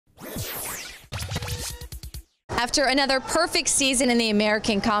After another perfect season in the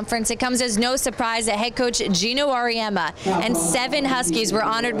American Conference, it comes as no surprise that head coach Geno Auriemma and 7 Huskies were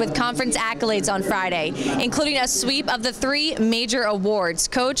honored with conference accolades on Friday, including a sweep of the 3 major awards: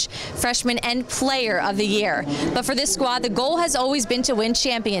 Coach, Freshman, and Player of the Year. But for this squad, the goal has always been to win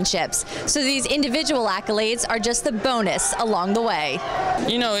championships. So these individual accolades are just the bonus along the way.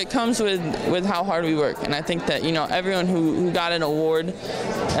 You know, it comes with how hard we work, and I think that, you know, everyone who got an award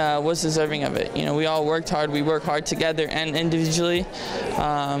was deserving of it. You know, we all worked hard. We work hard together and individually,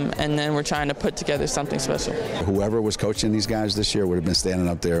 and then we're trying to put together something special. Whoever was coaching these guys this year would have been standing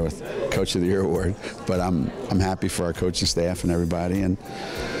up there with Coach of the Year award. But I'm happy for our coaching staff and everybody, and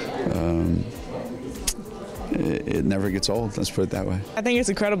it never gets old, let's put it that way. I think it's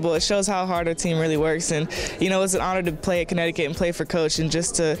incredible. It shows how hard our team really works, and you know, it's an honor to play at Connecticut and play for Coach, and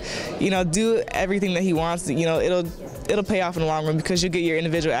just to, you know, do everything that he wants. You know, it'll pay off in the long run because you'll get your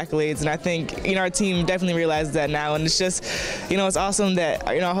individual accolades, and I think, you know, our team definitely realizes that now, and it's just, you know, it's awesome that,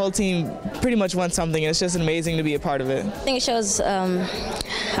 you know, our whole team pretty much won something, and it's just amazing to be a part of it. I think it shows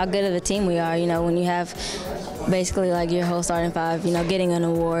how good of a team we are. You know, when you have basically like your whole starting 5, you know, getting an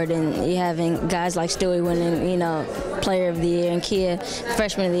award, and you having guys like Stewie winning, you know, Player of the Year, and Kia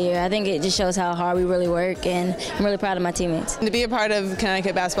Freshman of the Year. I think it just shows how hard we really work, and I'm really proud of my teammates. To be a part of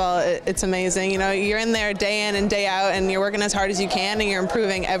Connecticut basketball, it's amazing. You know, you're in there day in and day out, and you're working as hard as you can, and you're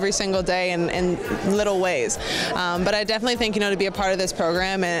improving every single day in little ways. But I definitely think, you know, to be a part of this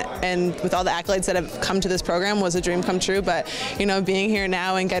program and with all the accolades that have come to this program was a dream come true. But, you know, being here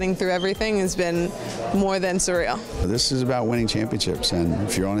now and getting through everything has been more than surreal. This is about winning championships, and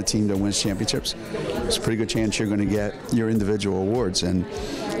if you're on a team that wins championships, it's a pretty good chance you're going to get your individual awards. And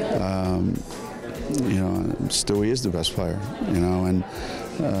you know, Stewie is the best player, you know,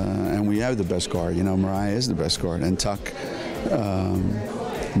 and we have the best guard. You know, Mariah is the best guard, and Tuck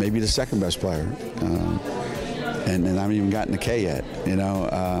maybe the second best player. And I haven't even gotten to K yet, you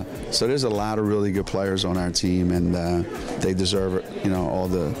know. So there's a lot of really good players on our team, and they deserve, you know, all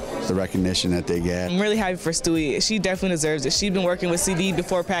the recognition that they get. I'm really happy for Stewie. She definitely deserves it. She's been working with CD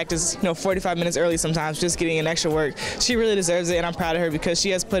before practice, you know, 45 minutes early sometimes, just getting in extra work. She really deserves it, and I'm proud of her because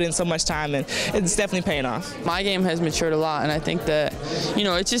she has put in so much time, and it's definitely paying off. My game has matured a lot, and I think that, you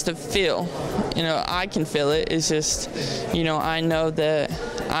know, it's just a feel. You know, I can feel it. It's just, you know, I know that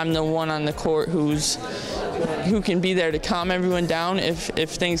I'm the one on the court who can be there to calm everyone down if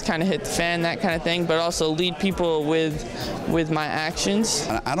things kind of hit the fan, that kind of thing, but also lead people with my actions.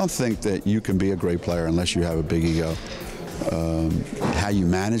 I don't think that you can be a great player unless you have a big ego. How you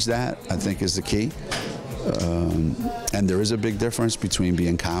manage that, I think, is the key. And there is a big difference between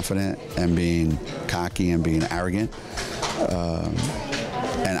being confident and being cocky and being arrogant.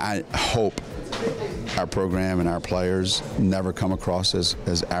 And I hope our program and our players never come across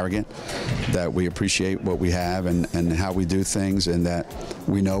as arrogant, that we appreciate what we have and how we do things, and that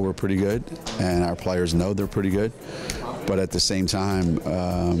we know we're pretty good and our players know they're pretty good. But at the same time,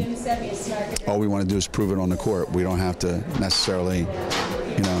 all we want to do is prove it on the court. We don't have to necessarily,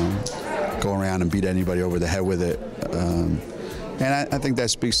 you know, go around and beat anybody over the head with it. And I think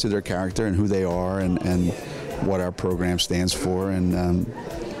that speaks to their character and who they are, and what our program stands for. And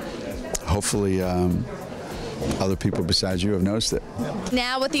hopefully other people besides you have noticed it.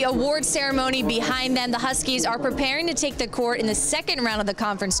 Now, with the award ceremony behind them, the Huskies are preparing to take the court in the second round of the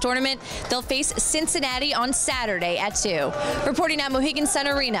conference tournament. They'll face Cincinnati on Saturday at 2. Reporting at Mohegan Sun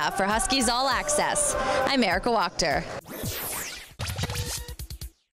Arena for Huskies All Access, I'm Erica Wachter.